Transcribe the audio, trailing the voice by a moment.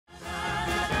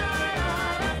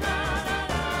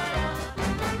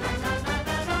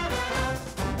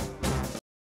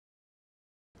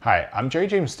Hi, I'm Jerry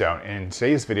James Stone, and in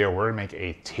today's video we're going to make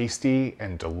a tasty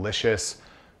and delicious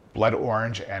blood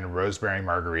orange and rosemary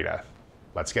margarita.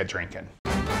 Let's get drinking.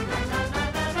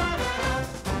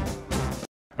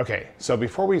 Okay, so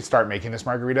before we start making this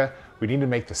margarita, we need to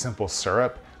make the simple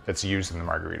syrup that's used in the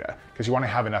margarita, because you want to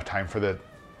have enough time for the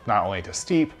not only to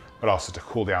steep, but also to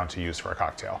cool down to use for a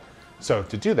cocktail. So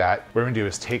to do that, what we're going to do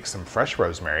is take some fresh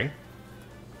rosemary,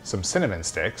 some cinnamon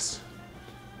sticks,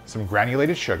 some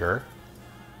granulated sugar,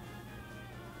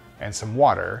 and some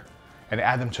water, and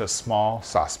add them to a small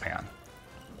saucepan.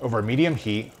 Over medium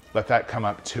heat, let that come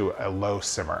up to a low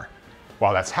simmer.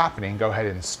 While that's happening, go ahead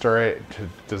and stir it to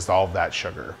dissolve that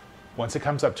sugar. Once it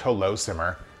comes up to a low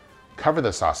simmer, cover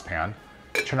the saucepan,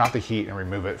 turn off the heat and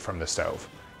remove it from the stove.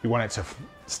 You want it to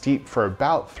steep for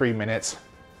about 3 minutes,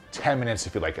 10 minutes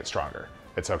if you like it stronger.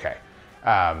 It's okay.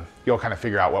 You'll kind of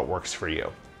figure out what works for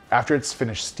you. After it's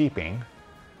finished steeping,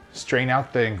 strain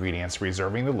out the ingredients,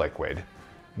 reserving the liquid,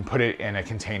 and put it in a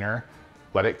container,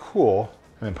 let it cool,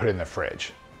 and then put it in the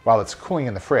fridge. While it's cooling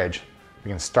in the fridge, we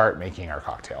can start making our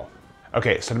cocktail.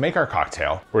 Okay, so to make our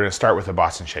cocktail, we're gonna start with a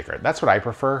Boston shaker. That's what I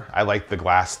prefer. I like the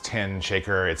glass tin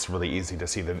shaker. It's really easy to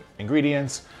see the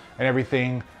ingredients and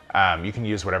everything. You can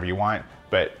use whatever you want,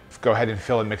 but go ahead and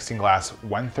fill a mixing glass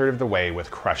 1/3 of the way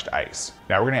with crushed ice.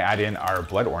 Now we're gonna add in our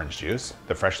blood orange juice,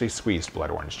 the freshly squeezed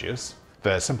blood orange juice.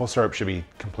 The simple syrup should be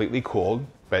completely cooled,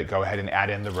 but go ahead and add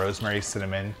in the Rosemary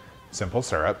Cinnamon Simple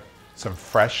Syrup, some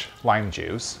fresh lime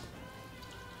juice,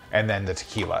 and then the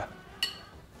tequila.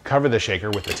 Cover the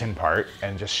shaker with the tin part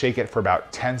and just shake it for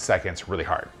about 10 seconds really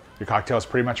hard. Your cocktail is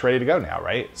pretty much ready to go now,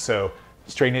 right? So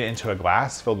strain it into a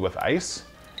glass filled with ice,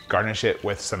 garnish it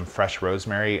with some fresh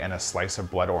rosemary and a slice of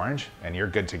blood orange, and you're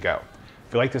good to go.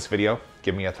 If you like this video,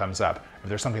 give me a thumbs up. If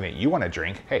there's something that you want to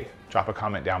drink, hey, drop a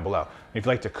comment down below. And if you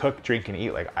like to cook, drink, and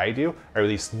eat like I do, I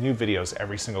release new videos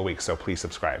every single week, so please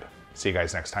subscribe. See you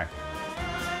guys next time.